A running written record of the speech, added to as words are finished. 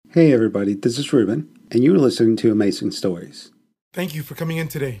Hey everybody, this is Ruben, and you're listening to Amazing Stories. Thank you for coming in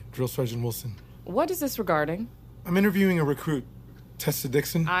today, Drill Sergeant Wilson. What is this regarding? I'm interviewing a recruit, Tessa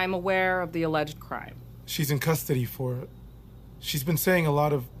Dixon. I'm aware of the alleged crime. She's in custody for... She's been saying a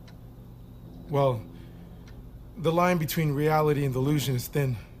lot of... Well, the line between reality and delusion is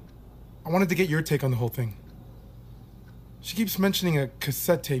thin. I wanted to get your take on the whole thing. She keeps mentioning a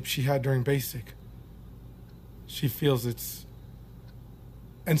cassette tape she had during basic. She feels it's...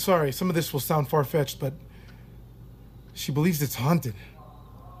 And sorry, some of this will sound far-fetched, but she believes it's haunted.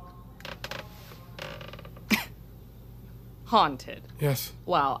 Haunted? Yes.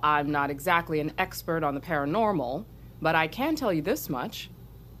 Well, I'm not exactly an expert on the paranormal, but I can tell you this much.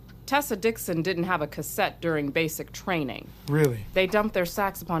 Tessa Dixon didn't have a cassette during basic training. Really? They dumped their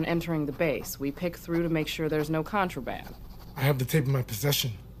sacks upon entering the base. We pick through to make sure there's no contraband. I have the tape in my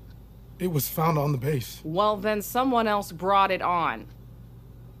possession. It was found on the base. Well, then someone else brought it on.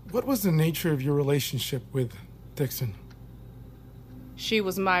 What was the nature of your relationship with Dixon? She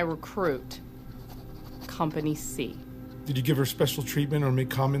was my recruit. Company C. Did you give her special treatment or make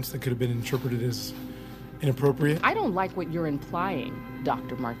comments that could have been interpreted as inappropriate? I don't like what you're implying,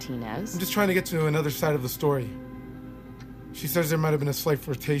 Dr. Martinez. I'm just trying to get to another side of the story. She says there might have been a slight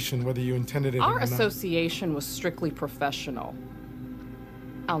flirtation, whether you intended it or not. Our association was strictly professional.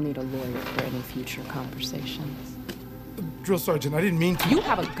 I'll need a lawyer for any future conversations. Drill Sergeant, I didn't mean to... You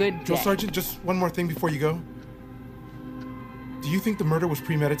have a good day. Drill Sergeant, just one more thing before you go. Do you think the murder was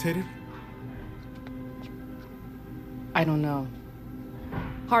premeditated? I don't know.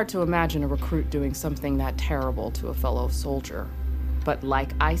 Hard to imagine a recruit doing something that terrible to a fellow soldier. But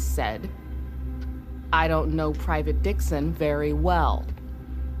like I said, I don't know Private Dixon very well.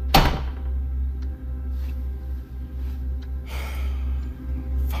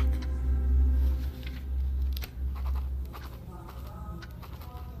 Fuck.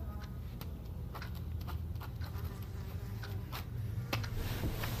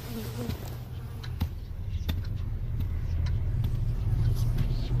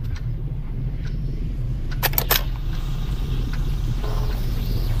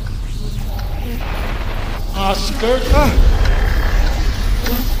 Oscar,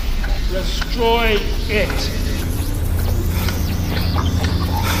 destroy it.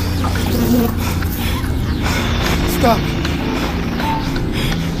 Stop!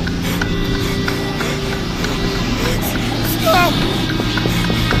 Stop!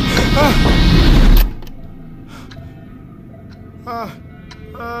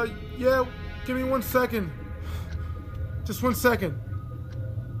 Yeah, give me 1 second. Just 1 second.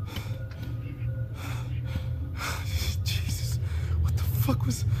 Jesus, what the fuck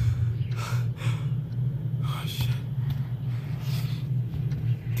was... Oh, shit.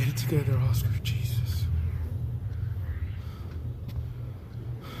 Get it together, Oscar, Jesus.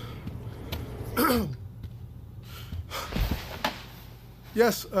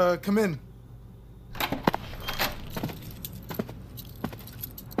 Yes, come in.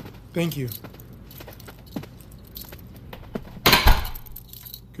 Thank you.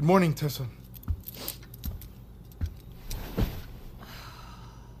 Good morning, Tessa.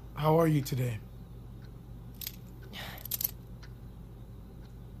 How are you today?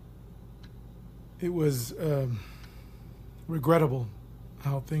 It was, regrettable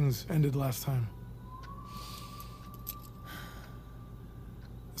how things ended last time.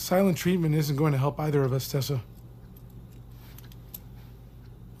 Silent treatment isn't going to help either of us, Tessa.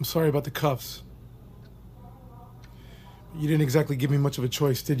 I'm sorry about the cuffs. You didn't exactly give me much of a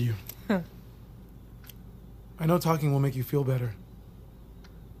choice, did you? I know talking will make you feel better.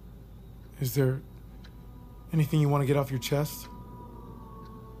 Is there anything you want to get off your chest?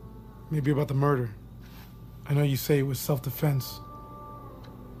 Maybe about the murder. I know you say it was self-defense.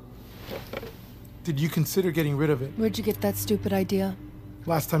 Did you consider getting rid of it? Where'd you get that stupid idea?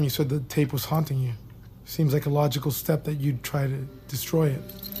 Last time you said the tape was haunting you. Seems like a logical step that you'd try to destroy it.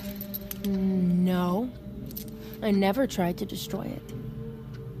 No. I never tried to destroy it.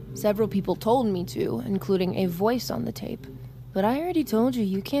 Several people told me to, including a voice on the tape. But I already told you,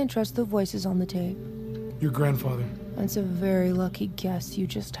 you can't trust the voices on the tape. Your grandfather. That's a very lucky guess you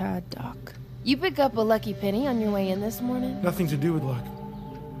just had, Doc. You pick up a lucky penny on your way in this morning? Nothing to do with luck.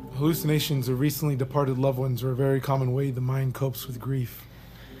 Hallucinations of recently departed loved ones are a very common way the mind copes with grief.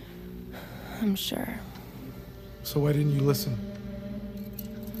 I'm sure. So why didn't you listen?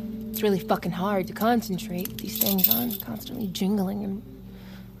 It's really fucking hard to concentrate. These things on constantly jingling and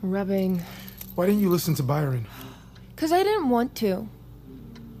rubbing. Why didn't you listen to Byron? 'Cause I didn't want to.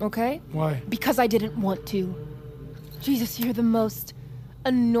 Okay? Why? Because I didn't want to. Jesus, you're the most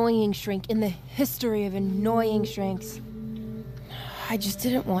annoying shrink in the history of annoying shrinks. I just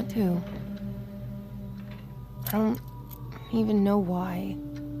didn't want to. I don't even know why.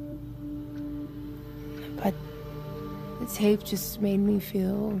 But the tape just made me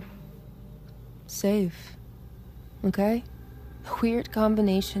feel safe. Okay? A weird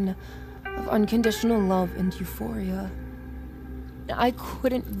combination of unconditional love and euphoria. I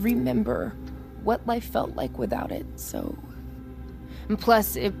couldn't remember what life felt like without it, so... And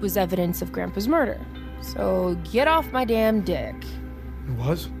plus, it was evidence of Grandpa's murder. So get off my damn dick. It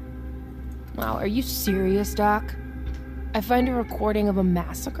was? Wow, are you serious, Doc? I find a recording of a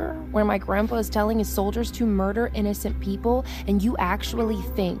massacre where my grandpa is telling his soldiers to murder innocent people, and you actually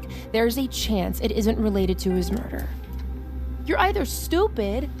think there's a chance it isn't related to his murder. You're either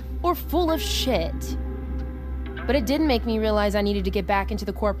stupid or full of shit. But it did make me realize I needed to get back into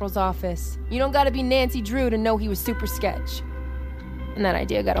the corporal's office. You don't gotta be Nancy Drew to know he was super sketch. And that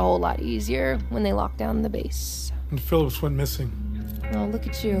idea got a whole lot easier when they locked down the base. And Phillips went missing. Oh, look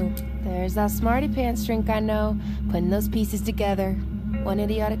at you. There's that smarty pants drink I know, putting those pieces together. One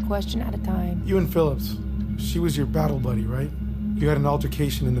idiotic question at a time. You and Phillips, she was your battle buddy, right? You had an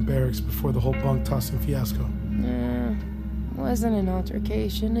altercation in the barracks before the whole bunk tossing fiasco. Wasn't an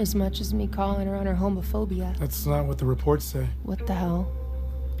altercation as much as me calling her on her homophobia. That's not what the reports say. What the hell?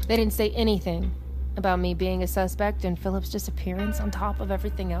 They didn't say anything about me being a suspect and Phillips' disappearance on top of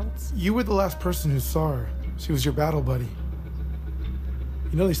everything else. You were the last person who saw her. She was your battle buddy.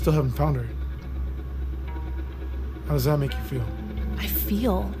 You know they still haven't found her. How does that make you feel? I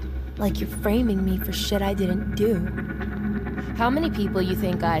feel like you're framing me for shit I didn't do. How many people you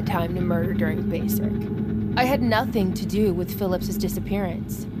think I had time to murder during basic? I had nothing to do with Phillips'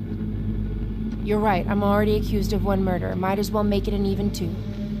 disappearance. You're right, I'm already accused of one murder. Might as well make it an even two.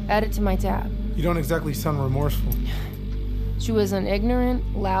 Add it to my tab. You don't exactly sound remorseful. She was an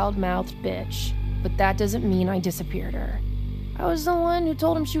ignorant, loud-mouthed bitch, but that doesn't mean I disappeared her. I was the one who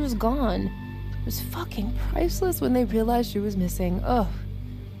told him she was gone. It was fucking priceless when they realized she was missing. Ugh.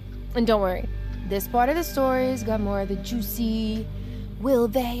 And don't worry, this part of the story's got more of the juicy, will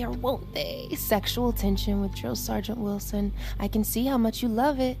they or won't they sexual tension with Drill Sergeant Wilson. I can see how much you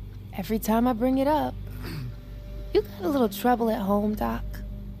love it every time I bring it up. You got a little trouble at home, Doc?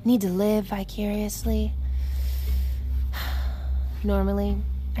 Need to live vicariously? Normally,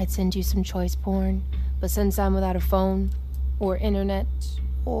 I'd send you some choice porn, but since I'm without a phone, or internet,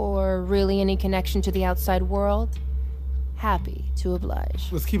 or really any connection to the outside world, happy to oblige.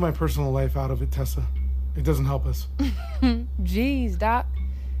 Let's keep my personal life out of it, Tessa. It doesn't help us. Jeez, Doc.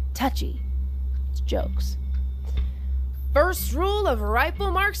 Touchy. It's jokes. First rule of rifle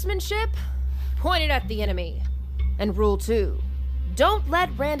marksmanship? Point it at the enemy. And rule 2, don't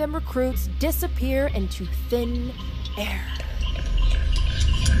let random recruits disappear into thin air.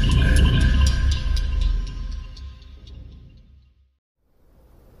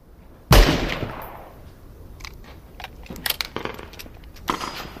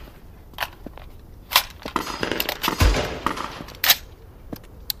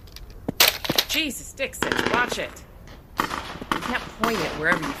 Jesus, Dixon, watch it. You can't point it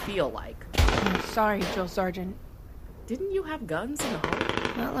wherever you feel like. I'm sorry, Drill Sergeant. Didn't you have guns in the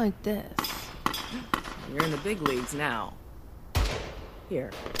home? Not like this. You're in the big leagues now.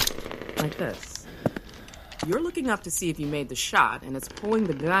 Here, like this. You're looking up to see if you made the shot, and it's pulling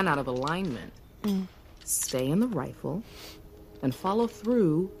the gun out of alignment. Stay in the rifle, and follow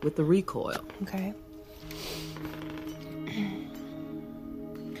through with the recoil. Okay.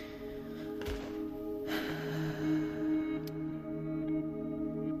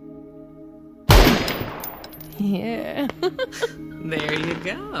 Yeah. There you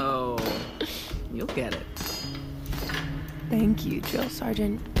go. You'll get it. Thank you, Drill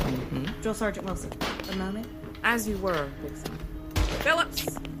Sergeant. Drill Sergeant Wilson, a moment. As you were, Dixon. Phillips,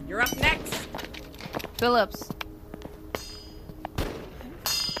 you're up next. Phillips.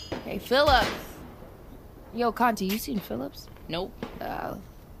 Hey, Phillips. Yo, Conti, you seen Phillips? Nope.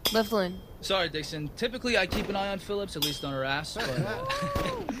 Mifflin. Sorry, Dixon. Typically, I keep an eye on Phillips, at least on her ass,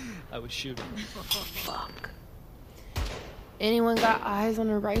 but I would shoot him. Fuck. Anyone got eyes on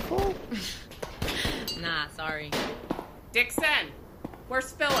her rifle? Nah, sorry. Dixon,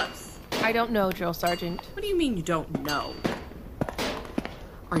 where's Phillips? I don't know, Drill Sergeant. What do you mean you don't know?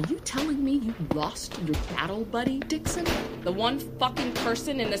 Are you telling me you lost your battle buddy, Dixon? The one fucking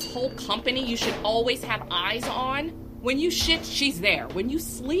person in this whole company you should always have eyes on? When you shit, she's there. When you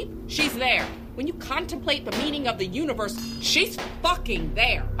sleep, she's there. When you contemplate the meaning of the universe, she's fucking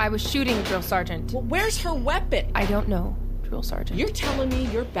there. I was shooting, Drill Sergeant. Well, where's her weapon? I don't know, Drill Sergeant. You're telling me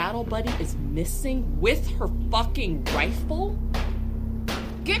your battle buddy is missing with her fucking rifle?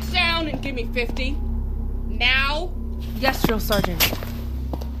 Get down and give me 50. Now. Yes, Drill Sergeant.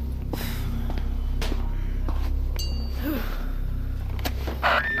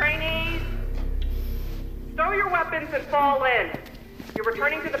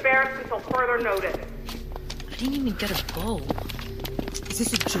 returning to the barracks until further notice. I didn't even get a bow. Is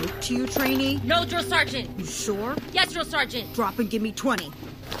this a joke to you, trainee? No, Drill Sergeant. You sure? Yes, Drill Sergeant. Drop and give me 20.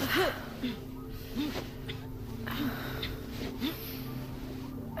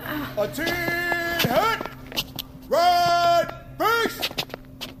 Attention! Right face!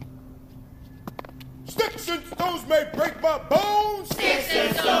 Sticks and stones may break my bones. Sticks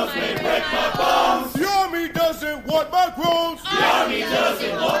and stones may break my bones. The army doesn't want my groans. The army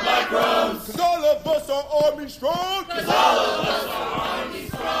doesn't want my groans. 'Cause all of us are army strong. 'Cause all of us are army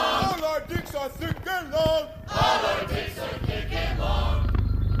strong. All our dicks are thick and long. All our dicks are thick and long.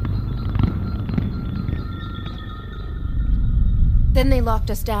 Then they locked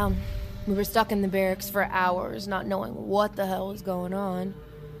us down. We were stuck in the barracks for hours, not knowing what the hell was going on.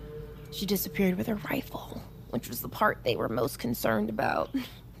 She disappeared with her rifle, which was the part they were most concerned about. I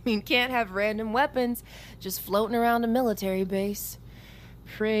mean, can't have random weapons just floating around a military base.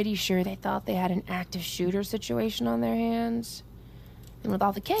 Pretty sure they thought they had an active shooter situation on their hands. And with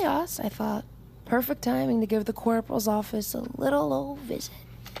all the chaos, I thought, perfect timing to give the corporal's office a little old visit.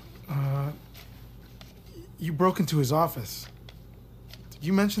 You broke into his office. Did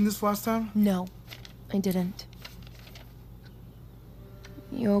you mention this last time? No, I didn't.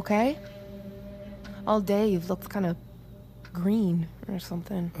 You okay? All day you've looked kind of green or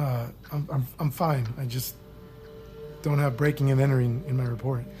something. I'm fine. I just don't have breaking and entering in my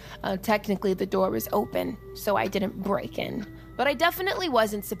report. Technically the door was open, so I didn't break in. But I definitely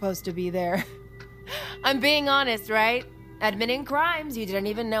wasn't supposed to be there. I'm being honest, right? Admitting crimes you didn't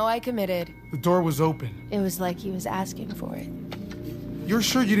even know I committed. The door was open. It was like he was asking for it. You're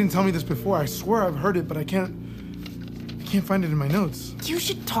sure you didn't tell me this before? I swear I've heard it, but I can't find it in my notes. You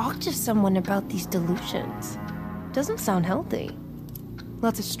should talk to someone about these delusions. Doesn't sound healthy.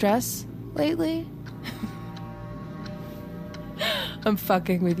 Lots of stress lately? I'm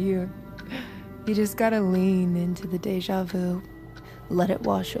fucking with you. You just gotta lean into the deja vu. Let it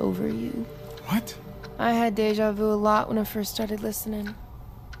wash over you. What? I had deja vu a lot when I first started listening.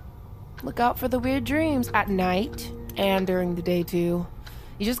 Look out for the weird dreams at night and during the day too.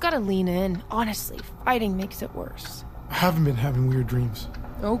 You just gotta lean in. Honestly, fighting makes it worse. I haven't been having weird dreams.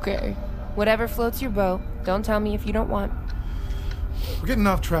 Okay. Whatever floats your boat. Don't tell me if you don't want. We're getting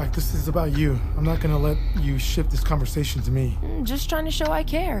off track. This is about you. I'm not gonna let you shift this conversation to me. Just trying to show I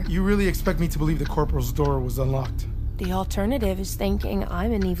care. You really expect me to believe the corporal's door was unlocked? The alternative is thinking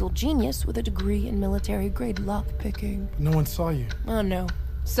I'm an evil genius with a degree in military-grade lockpicking. But no one saw you. Oh no.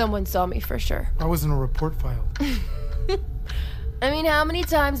 Someone saw me for sure. Why wasn't a report filed? I mean, how many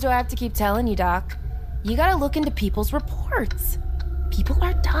times do I have to keep telling you, Doc? You gotta look into people's reports. People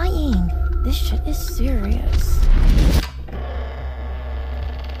are dying. This shit is serious.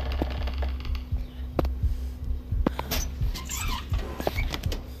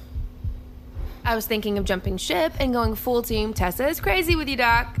 I was thinking of jumping ship and going full team. Tessa is crazy with you,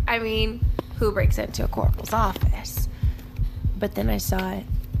 Doc. I mean, who breaks into a corporal's office? But then I saw it.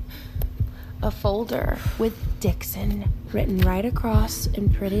 A folder with Dixon written right across in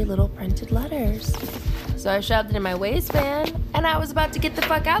pretty little printed letters. So I shoved it in my waistband, and I was about to get the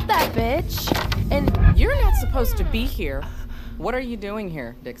fuck out that bitch. And You're not supposed to be here. What are you doing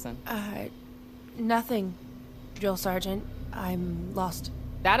here, Dixon? Nothing, Drill Sergeant. I'm lost.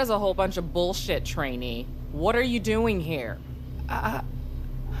 That is a whole bunch of bullshit, trainee. What are you doing here?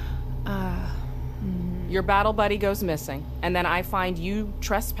 Your battle buddy goes missing, and then I find you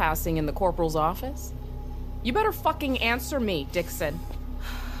trespassing in the corporal's office? You better fucking answer me, Dixon.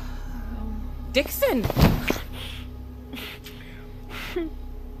 Dixon!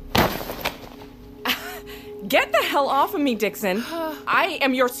 Get the hell off of me, Dixon. I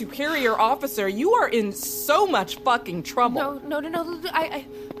am your superior officer. You are in so much fucking trouble. No. I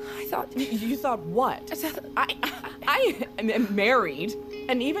thought... You thought what? I am married,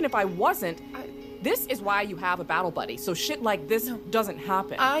 and even if I wasn't, this is why you have a battle buddy, so shit like this doesn't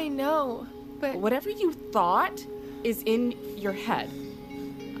happen. I know, but... Whatever you thought is in your head.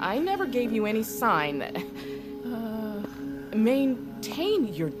 I never gave you any sign that...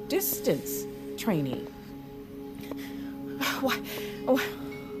 Maintain your distance, trainee.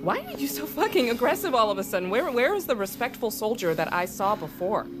 Why are you so fucking aggressive all of a sudden? Where is the respectful soldier that I saw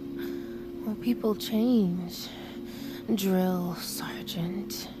before? Well, people change. Drill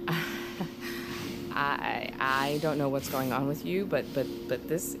Sergeant. I don't know what's going on with you, but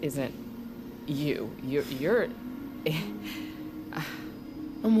this isn't you. You're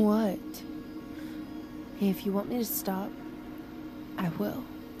What? If you want me to stop, I will.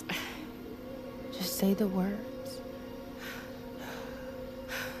 Just say the words.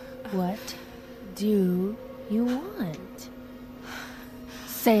 What do you want?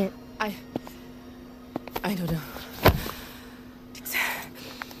 Say it. I don't know.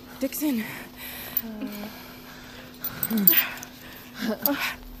 Dixon.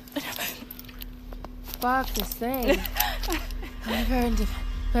 Fuck this thing.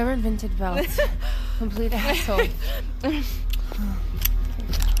 Whoever invented belts. Complete asshole.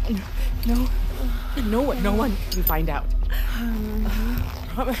 No one can find out.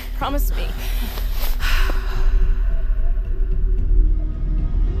 Promise me.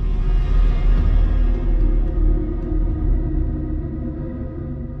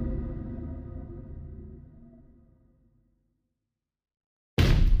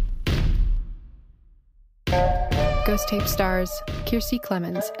 Ghost Tape stars Kiersey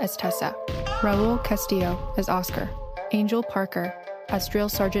Clemens as Tessa, Raul Castillo as Oscar, Angel Parker as Drill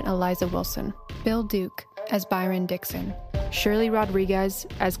Sergeant Eliza Wilson, Bill Duke as Byron Dixon, Shirley Rodriguez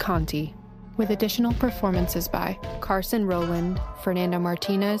as Conti, with additional performances by Carson Rowland, Fernando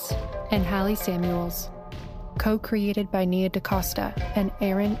Martinez, and Hallie Samuels. Co-created by Nia DaCosta and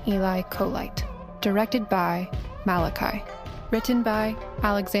Aaron Eli Colite. Directed by Malachi. Written by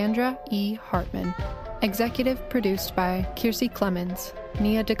Alexandra E. Hartman. Executive produced by Kiersey Clemens,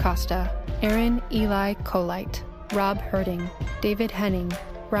 Nia DaCosta, Aaron Eli Colite, Rob Herding, David Henning,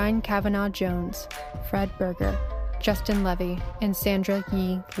 Brian Kavanaugh Jones, Fred Berger, Justin Levy, and Sandra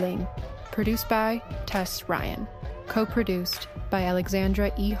Yi Ling. Produced by Tess Ryan. Co-produced by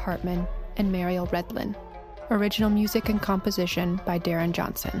Alexandra E. Hartman and Mariel Redlin. Original music and composition by Darren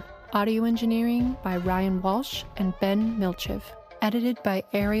Johnson. Audio engineering by Ryan Walsh and Ben Milchev. Edited by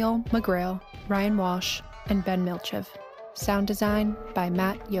Ariel McGrail, Ryan Walsh, and Ben Milchev. Sound design by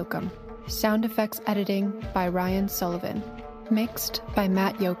Matt Yoakum. Sound effects editing by Ryan Sullivan. Mixed by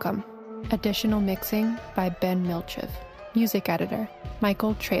Matt Yoakum. Additional mixing by Ben Milchev. Music editor,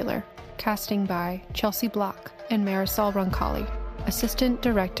 Michael Traylor. Casting by Chelsea Block and Marisol Roncalli. Assistant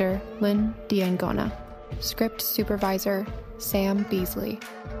director, Lynn Diangona. Script supervisor, Sam Beasley.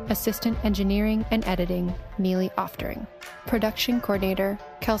 Assistant engineering and editing, Neely Oftering. Production coordinator,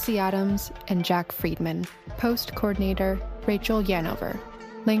 Kelsey Adams and Jack Friedman. Post coordinator, Rachel Yanover.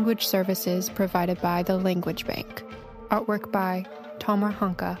 Language services provided by the Language Bank. Artwork by Tomer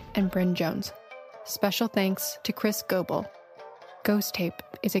Honka and Bryn Jones. Special thanks to Chris Goebel. Ghost Tape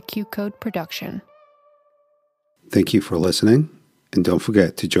is a Q-Code production. Thank you for listening, and don't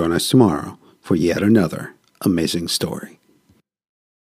forget to join us tomorrow for yet another amazing story.